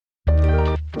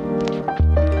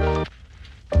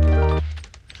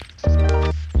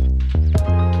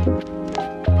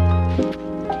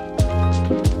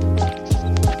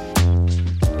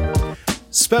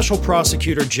Special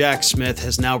Prosecutor Jack Smith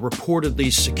has now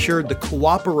reportedly secured the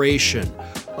cooperation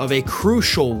of a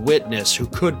crucial witness who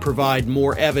could provide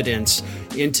more evidence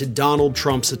into Donald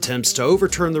Trump's attempts to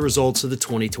overturn the results of the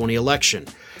 2020 election.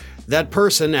 That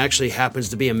person actually happens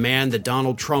to be a man that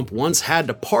Donald Trump once had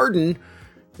to pardon,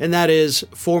 and that is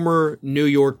former New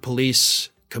York Police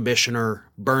Commissioner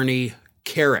Bernie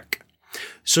Kerik.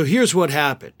 So here's what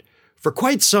happened. For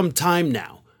quite some time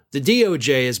now, the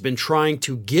DOJ has been trying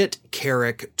to get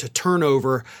Kerik to turn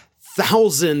over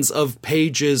thousands of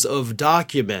pages of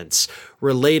documents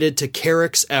related to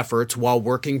Kerik's efforts while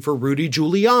working for Rudy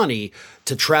Giuliani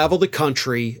to travel the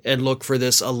country and look for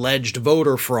this alleged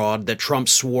voter fraud that Trump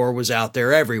swore was out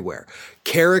there everywhere.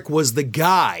 Kerik was the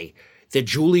guy that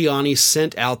Giuliani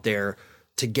sent out there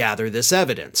to gather this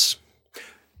evidence.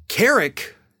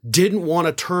 Kerik didn't want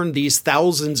to turn these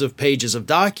thousands of pages of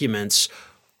documents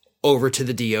over to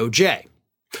the DOJ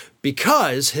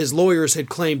because his lawyers had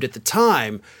claimed at the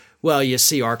time, well, you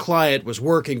see, our client was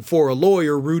working for a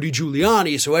lawyer, Rudy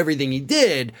Giuliani, so everything he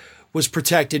did was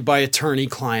protected by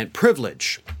attorney-client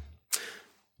privilege.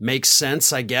 Makes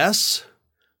sense, I guess.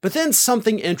 But then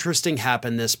something interesting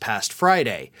happened this past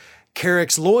Friday.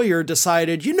 Kerik's lawyer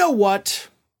decided, you know what?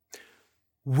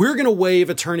 We're going to waive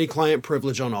attorney-client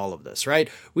privilege on all of this, right?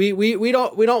 We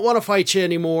don't want to fight you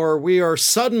anymore. We are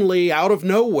suddenly, out of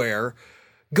nowhere,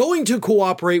 going to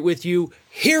cooperate with you.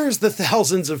 Here's the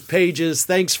thousands of pages.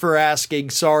 Thanks for asking.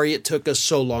 Sorry it took us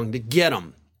so long to get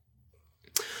them.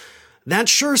 That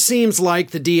sure seems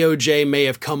like the DOJ may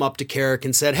have come up to Kerik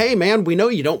and said, hey, man, we know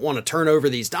you don't want to turn over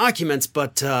these documents,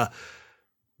 but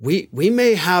we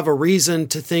may have a reason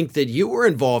to think that you were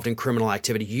involved in criminal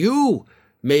activity. You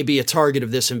may be a target of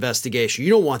this investigation.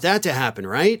 You don't want that to happen,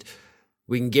 right?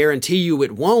 We can guarantee you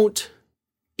it won't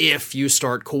if you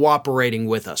start cooperating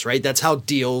with us, right? That's how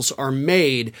deals are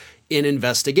made in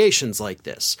investigations like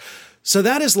this. So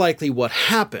that is likely what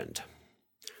happened.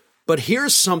 But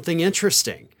here's something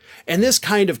interesting. And this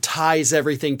kind of ties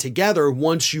everything together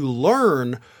once you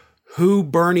learn who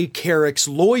Bernie Kerik's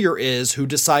lawyer is who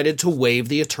decided to waive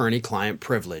the attorney-client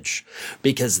privilege.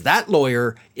 Because that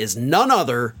lawyer is none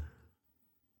other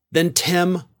than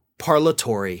Tim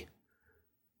Parlatore,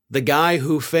 the guy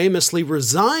who famously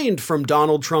resigned from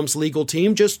Donald Trump's legal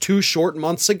team just 2 short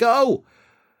months ago.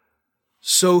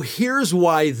 So here's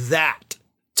why that,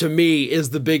 to me,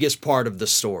 is the biggest part of the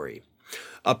story.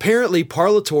 Apparently,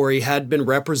 Parlatore had been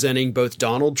representing both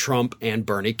Donald Trump and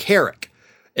Bernie Kerik,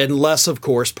 unless, of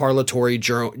course, Parlatore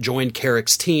joined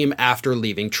Kerik's team after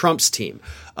leaving Trump's team.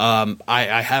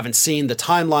 I haven't seen the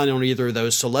timeline on either of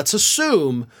those, so let's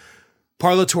assume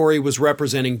Parlatore was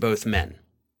representing both men.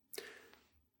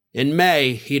 In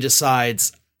May, he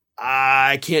decides,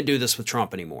 I can't do this with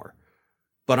Trump anymore,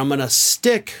 but I'm going to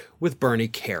stick with Bernie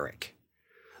Kerik.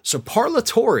 So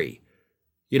Parlatore,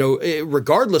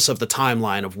 regardless of the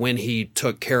timeline of when he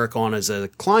took Kerik on as a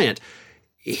client,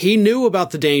 he knew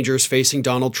about the dangers facing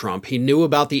Donald Trump. He knew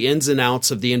about the ins and outs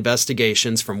of the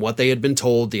investigations from what they had been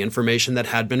told, the information that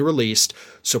had been released.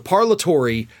 So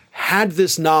Parlatore had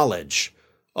this knowledge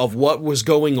of what was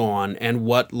going on and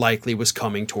what likely was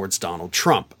coming towards Donald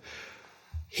Trump.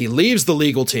 He leaves the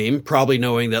legal team, probably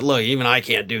knowing that, look, even I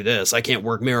can't do this. I can't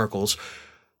work miracles.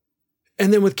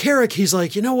 And then with Kerik, he's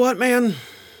like, you know what, man?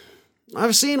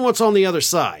 I've seen what's on the other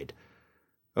side.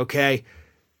 Okay?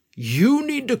 You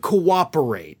need to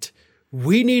cooperate.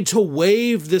 We need to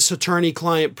waive this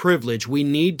attorney-client privilege. We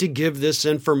need to give this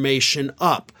information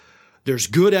up. There's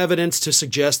good evidence to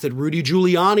suggest that Rudy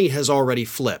Giuliani has already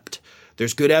flipped.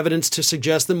 There's good evidence to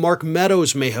suggest that Mark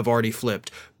Meadows may have already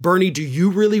flipped. Bernie, do you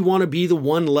really want to be the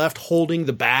one left holding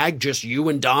the bag, just you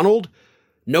and Donald?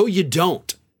 No, you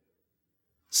don't.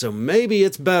 So maybe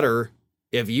it's better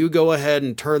if you go ahead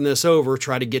and turn this over,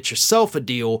 try to get yourself a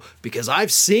deal, because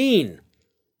I've seen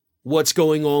what's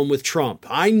going on with Trump.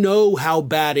 I know how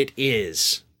bad it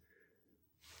is.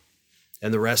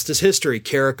 And the rest is history.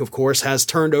 Kerik, of course, has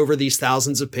turned over these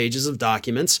thousands of pages of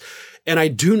documents. And I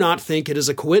do not think it is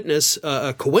a coincidence,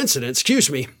 that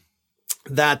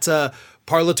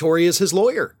Parlatore is his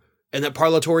lawyer and that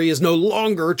Parlatore is no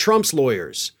longer Trump's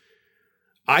lawyers.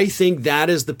 I think that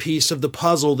is the piece of the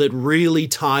puzzle that really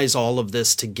ties all of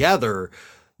this together,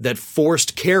 that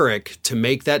forced Kerik to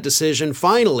make that decision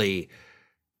finally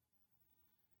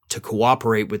to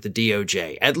cooperate with the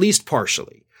DOJ, at least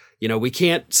partially. We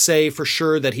can't say for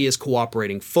sure that he is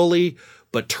cooperating fully,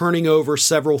 but turning over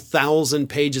several thousand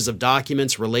pages of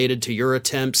documents related to your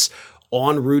attempts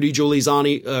on Rudy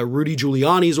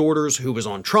Giuliani's orders, who was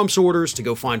on Trump's orders to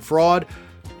go find fraud,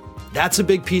 that's a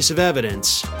big piece of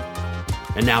evidence.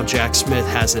 And now Jack Smith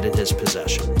has it in his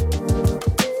possession.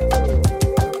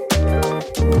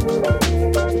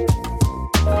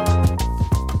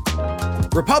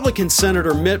 Republican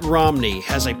Senator Mitt Romney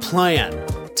has a plan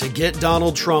to get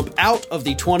Donald Trump out of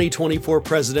the 2024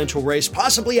 presidential race,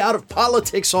 possibly out of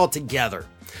politics altogether.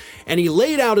 And he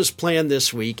laid out his plan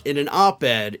this week in an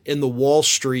op-ed in the Wall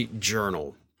Street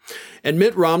Journal. And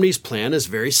Mitt Romney's plan is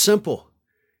very simple.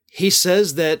 He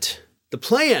says that the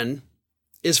plan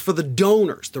is for the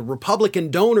donors, the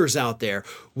Republican donors out there.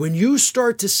 When you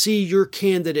start to see your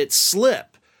candidate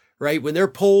slip, right, when their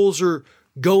polls are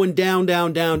going down,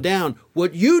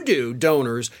 what you do,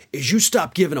 donors, is you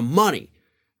stop giving them money,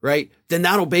 right? Then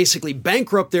that'll basically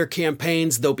bankrupt their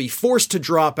campaigns. They'll be forced to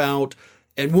drop out.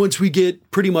 And once we get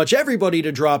pretty much everybody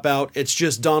to drop out, it's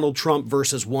just Donald Trump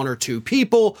versus one or two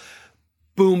people.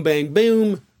 Boom, bang,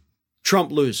 boom.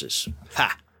 Trump loses.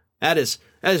 Ha! That is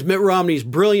Mitt Romney's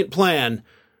brilliant plan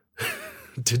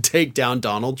to take down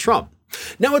Donald Trump.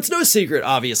 Now, it's no secret,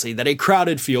 obviously, that a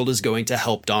crowded field is going to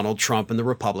help Donald Trump in the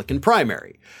Republican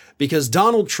primary, because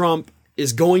Donald Trump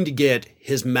is going to get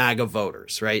his MAGA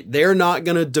voters, right? They're not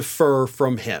going to defer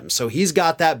from him. So he's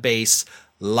got that base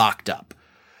locked up.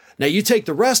 Now, you take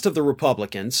the rest of the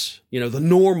Republicans, the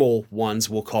normal ones,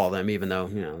 we'll call them, even though,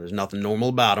 there's nothing normal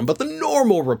about them, but the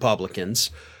normal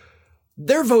Republicans,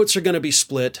 their votes are going to be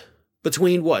split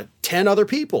between 10 other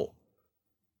people.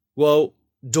 Well,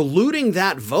 diluting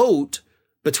that vote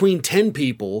between 10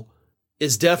 people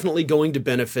is definitely going to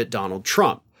benefit Donald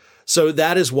Trump. So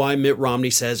that is why Mitt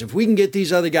Romney says, if we can get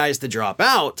these other guys to drop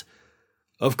out,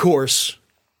 of course,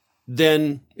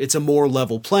 then it's a more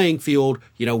level playing field.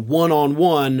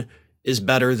 One-on-one is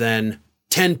better than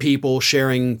 10 people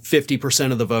sharing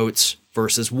 50% of the votes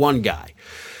versus one guy.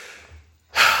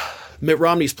 Mitt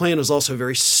Romney's plan is also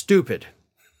very stupid,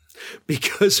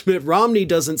 because Mitt Romney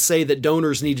doesn't say that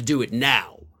donors need to do it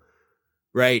now,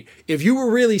 right? If you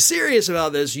were really serious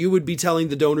about this, you would be telling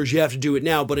the donors you have to do it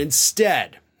now. But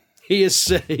instead,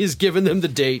 he's given them the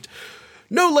date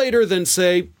no later than,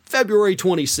 say, February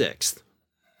 26th,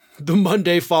 the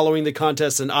Monday following the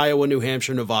contests in Iowa, New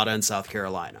Hampshire, Nevada, and South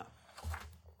Carolina.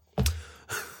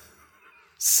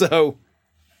 So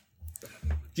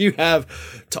you have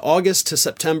to August to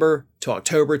September to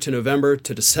October to November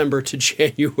to December to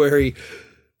January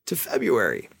to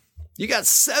February. You got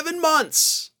 7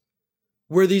 months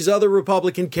where these other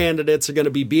Republican candidates are going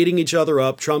to be beating each other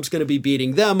up. Trump's going to be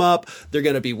beating them up. They're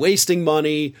going to be wasting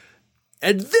money.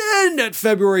 And then at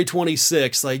February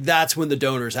 26th, that's when the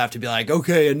donors have to be like,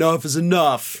 okay, enough is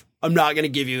enough. I'm not going to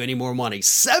give you any more money.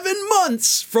 7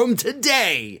 months from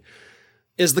today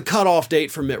is the cutoff date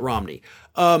for Mitt Romney.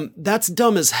 That's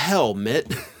dumb as hell,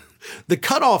 Mitt. The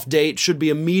cutoff date should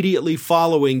be immediately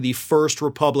following the first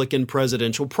Republican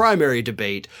presidential primary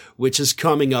debate, which is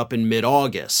coming up in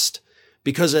mid-August.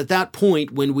 Because at that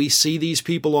point, when we see these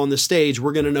people on the stage,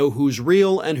 we're going to know who's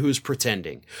real and who's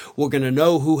pretending. We're going to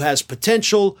know who has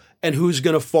potential and who's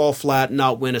going to fall flat and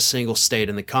not win a single state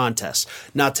in the contest.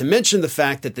 Not to mention the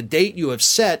fact that the date you have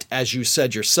set, as you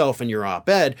said yourself in your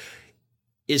op-ed,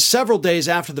 is several days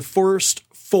after the first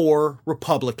 4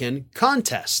 Republican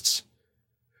contests.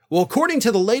 Well, according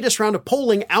to the latest round of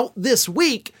polling out this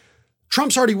week,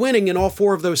 Trump's already winning in all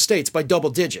 4 of those states by double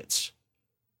digits.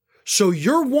 So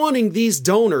you're wanting these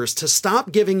donors to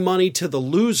stop giving money to the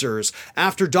losers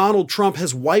after Donald Trump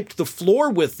has wiped the floor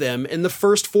with them in the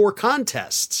first 4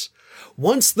 contests.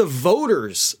 Once the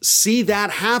voters see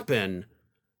that happen,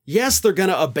 yes, they're going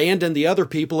to abandon the other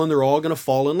people and they're all going to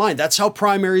fall in line. That's how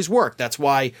primaries work. That's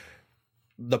why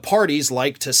the parties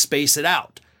like to space it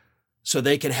out, so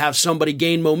they can have somebody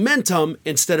gain momentum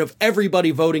instead of everybody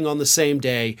voting on the same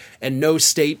day and no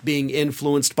state being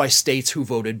influenced by states who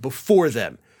voted before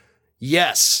them.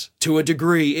 Yes, to a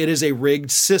degree, it is a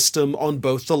rigged system on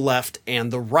both the left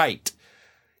and the right.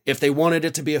 If they wanted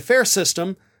it to be a fair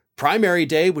system, primary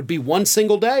day would be one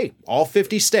single day, all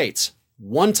 50 states.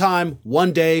 One time,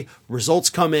 one day, results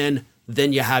come in,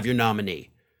 then you have your nominee.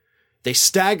 They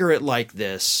stagger it like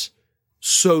this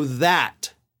so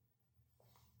that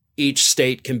each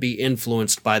state can be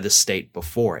influenced by the state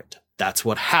before it. That's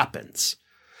what happens.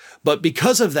 But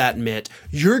because of that, Mitt,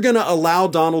 you're going to allow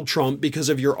Donald Trump, because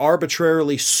of your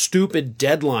arbitrarily stupid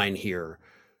deadline here,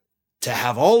 to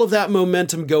have all of that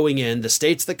momentum going in. The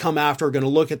states that come after are going to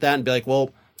look at that and be like,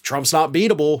 well, Trump's not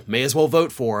beatable. May as well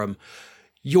vote for him.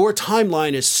 Your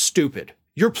timeline is stupid.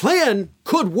 Your plan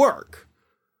could work,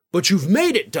 but you've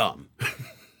made it dumb.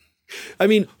 I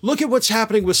mean, look at what's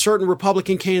happening with certain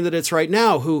Republican candidates right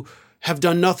now who have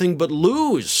done nothing but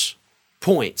lose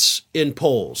points in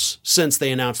polls since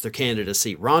they announced their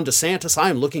candidacy. Ron DeSantis, I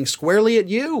am looking squarely at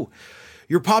you.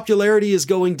 Your popularity is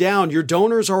going down. Your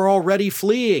donors are already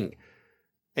fleeing.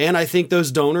 And I think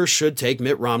those donors should take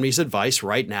Mitt Romney's advice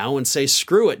right now and say,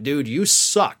 screw it, dude, you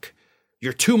suck.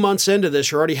 You're 2 months into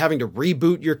this. You're already having to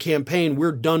reboot your campaign.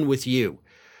 We're done with you.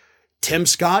 Tim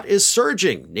Scott is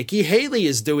surging. Nikki Haley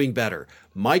is doing better.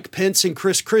 Mike Pence and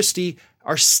Chris Christie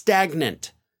are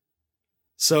stagnant.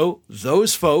 So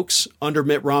those folks under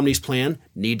Mitt Romney's plan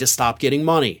need to stop getting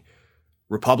money.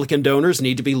 Republican donors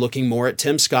need to be looking more at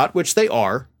Tim Scott, which they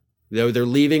are. Though they're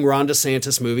leaving Ron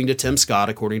DeSantis, moving to Tim Scott,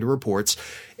 according to reports.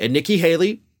 And Nikki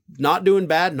Haley, not doing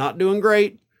bad, not doing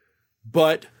great,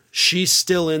 but she's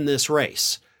still in this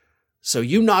race. So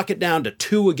you knock it down to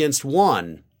 2 against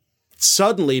 1,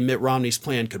 suddenly Mitt Romney's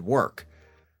plan could work.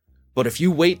 But if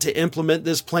you wait to implement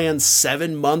this plan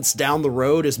 7 months down the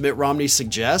road, as Mitt Romney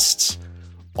suggests,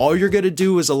 all you're going to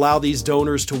do is allow these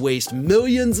donors to waste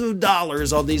millions of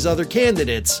dollars on these other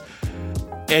candidates,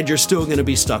 and you're still going to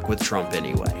be stuck with Trump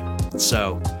anyway.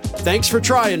 So, thanks for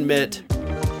trying, Mitt.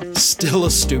 Still a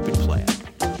stupid plan.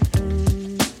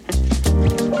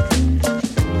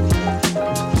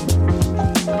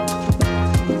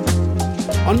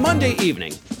 On Monday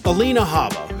evening, Alina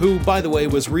Habba, who, by the way,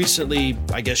 was recently,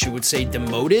 I guess you would say,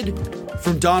 demoted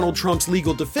from Donald Trump's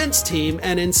legal defense team,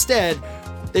 and instead,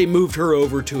 they moved her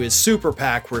over to his Super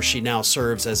PAC, where she now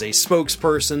serves as a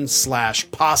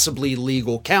spokesperson / possibly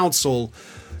legal counsel,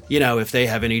 if they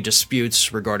have any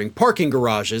disputes regarding parking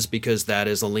garages, because that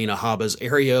is Alina Habba's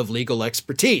area of legal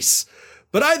expertise.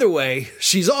 But either way,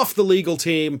 she's off the legal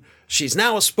team. She's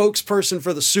now a spokesperson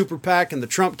for the Super PAC and the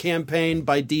Trump campaign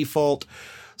by default.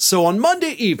 So on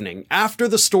Monday evening, after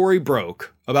the story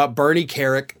broke about Bernie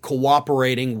Kerik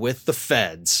cooperating with the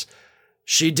feds,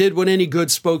 she did what any good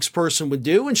spokesperson would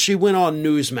do, and she went on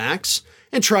Newsmax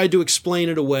and tried to explain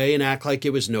it away and act like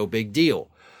it was no big deal.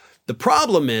 The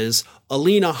problem is,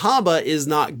 Alina Habba is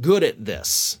not good at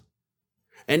this.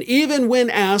 And even when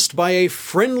asked by a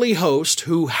friendly host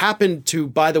who happened to,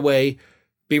 by the way,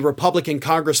 be Republican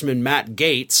Congressman Matt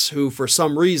Gaetz, who for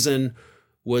some reason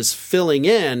was filling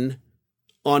in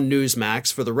on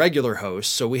Newsmax for the regular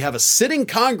host. So we have a sitting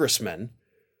congressman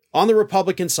on the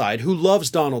Republican side who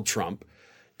loves Donald Trump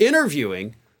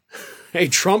interviewing a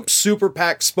Trump Super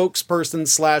PAC spokesperson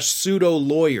 / pseudo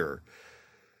lawyer.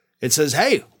 It says,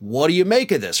 hey, what do you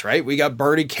make of this, right? We got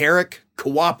Bernie Kerik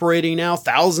cooperating now,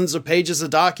 thousands of pages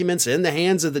of documents in the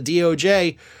hands of the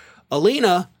DOJ.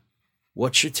 Alina,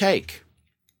 what's your take?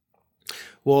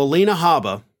 Well, Alina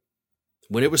Habba,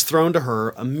 when it was thrown to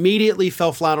her, immediately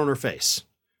fell flat on her face.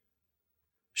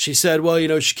 She said,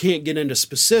 well, she can't get into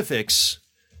specifics.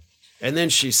 And then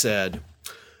she said,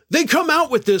 they come out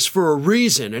with this for a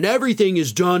reason, and everything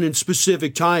is done in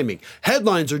specific timing.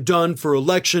 Headlines are done for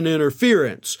election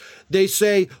interference. They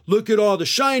say, look at all the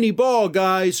shiny ball,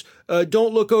 guys.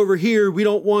 Don't look over here. We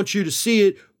don't want you to see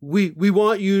it. We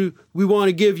want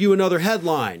to give you another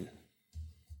headline.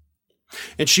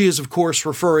 And she is, of course,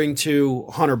 referring to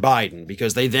Hunter Biden,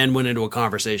 because they then went into a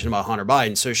conversation about Hunter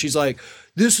Biden. So she's like,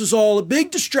 this is all a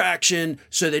big distraction,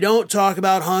 so they don't talk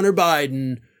about Hunter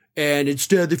Biden, and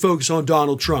instead they focus on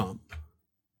Donald Trump.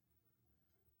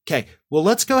 Okay, well,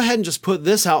 let's go ahead and just put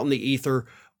this out in the ether.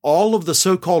 All of the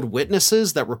so-called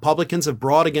witnesses that Republicans have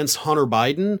brought against Hunter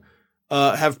Biden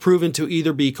have proven to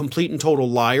either be complete and total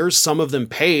liars, some of them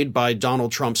paid by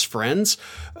Donald Trump's friends,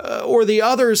 or the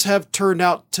others have turned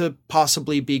out to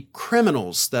possibly be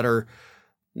criminals that are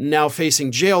now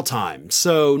facing jail time.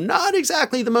 So not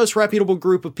exactly the most reputable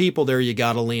group of people there you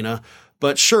got, Alina.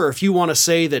 But sure, if you want to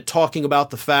say that talking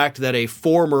about the fact that a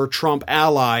former Trump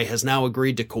ally has now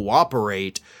agreed to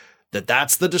cooperate,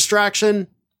 that's the distraction,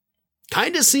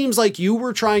 kind of seems like you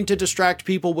were trying to distract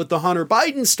people with the Hunter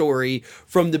Biden story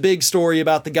from the big story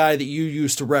about the guy that you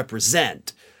used to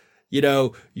represent.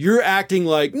 You're acting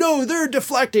like, no, they're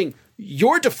deflecting.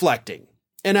 You're deflecting.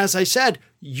 And as I said,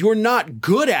 you're not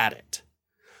good at it.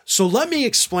 So let me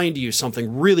explain to you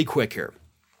something really quick here.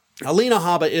 Alina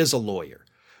Habba is a lawyer.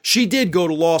 She did go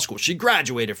to law school. She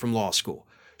graduated from law school.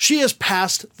 She has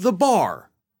passed the bar.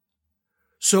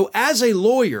 So as a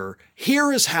lawyer,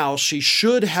 here is how she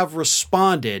should have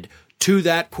responded to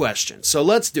that question. So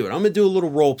let's do it. I'm going to do a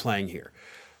little role playing here.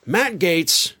 Matt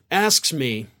Gaetz asks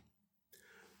me,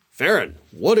 Farron,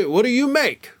 what do you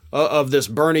make of this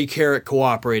Bernie Kerik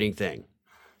cooperating thing?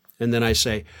 And then I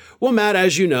say, well, Matt,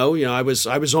 as you know, I was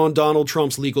on Donald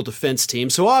Trump's legal defense team.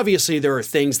 So obviously there are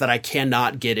things that I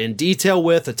cannot get in detail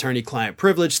with, attorney-client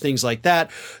privilege, things like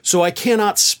that. So I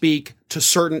cannot speak to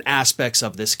certain aspects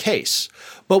of this case.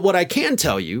 But what I can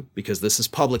tell you, because this is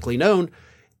publicly known,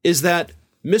 is that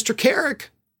Mr. Kerik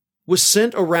was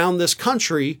sent around this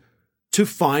country to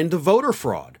find the voter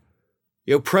fraud.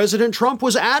 President Trump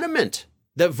was adamant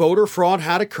that voter fraud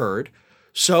had occurred.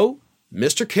 So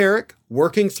Mr. Kerik,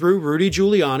 working through Rudy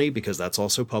Giuliani, because that's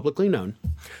also publicly known,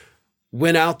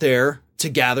 went out there to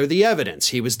gather the evidence.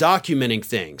 He was documenting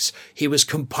things. He was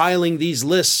compiling these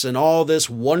lists and all this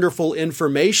wonderful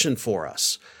information for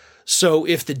us. So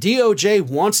if the DOJ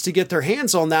wants to get their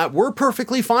hands on that, we're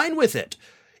perfectly fine with it.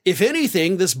 If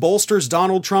anything, this bolsters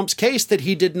Donald Trump's case that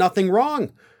he did nothing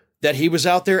wrong, that he was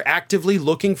out there actively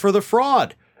looking for the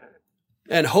fraud.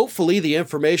 And hopefully the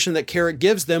information that Kerik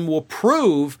gives them will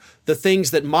prove the things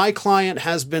that my client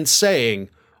has been saying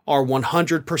are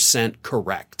 100%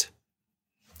 correct.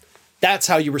 That's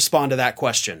how you respond to that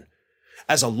question.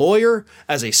 As a lawyer,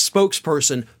 as a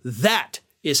spokesperson, that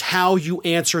is how you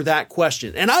answer that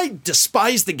question. And I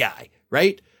despise the guy,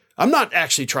 right? I'm not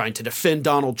actually trying to defend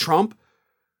Donald Trump.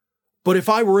 But if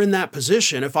I were in that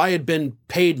position, if I had been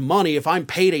paid money, if I'm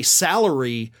paid a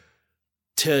salary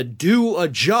to do a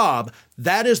job,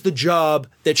 that is the job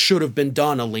that should have been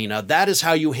done, Alina. That is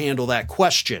how you handle that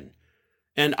question.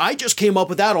 And I just came up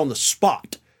with that on the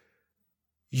spot.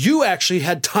 You actually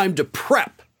had time to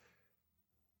prep,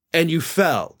 and you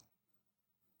fell.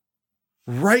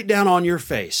 Right down on your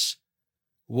face.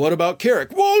 What about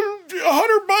Kerik? Well,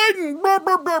 Hunter Biden. Blah,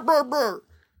 blah, blah, blah, blah.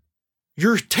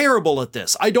 You're terrible at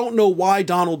this. I don't know why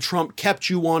Donald Trump kept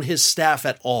you on his staff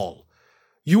at all.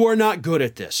 You are not good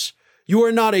at this. You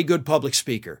are not a good public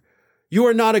speaker. You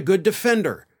are not a good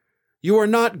defender. You are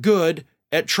not good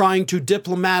at trying to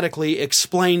diplomatically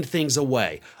explain things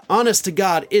away. Honest to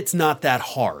God, it's not that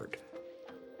hard.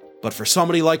 But for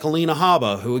somebody like Alina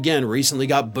Habba, who again recently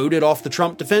got booted off the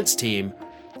Trump defense team,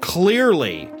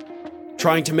 clearly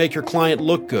trying to make your client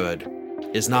look good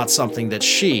is not something that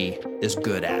she is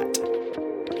good at.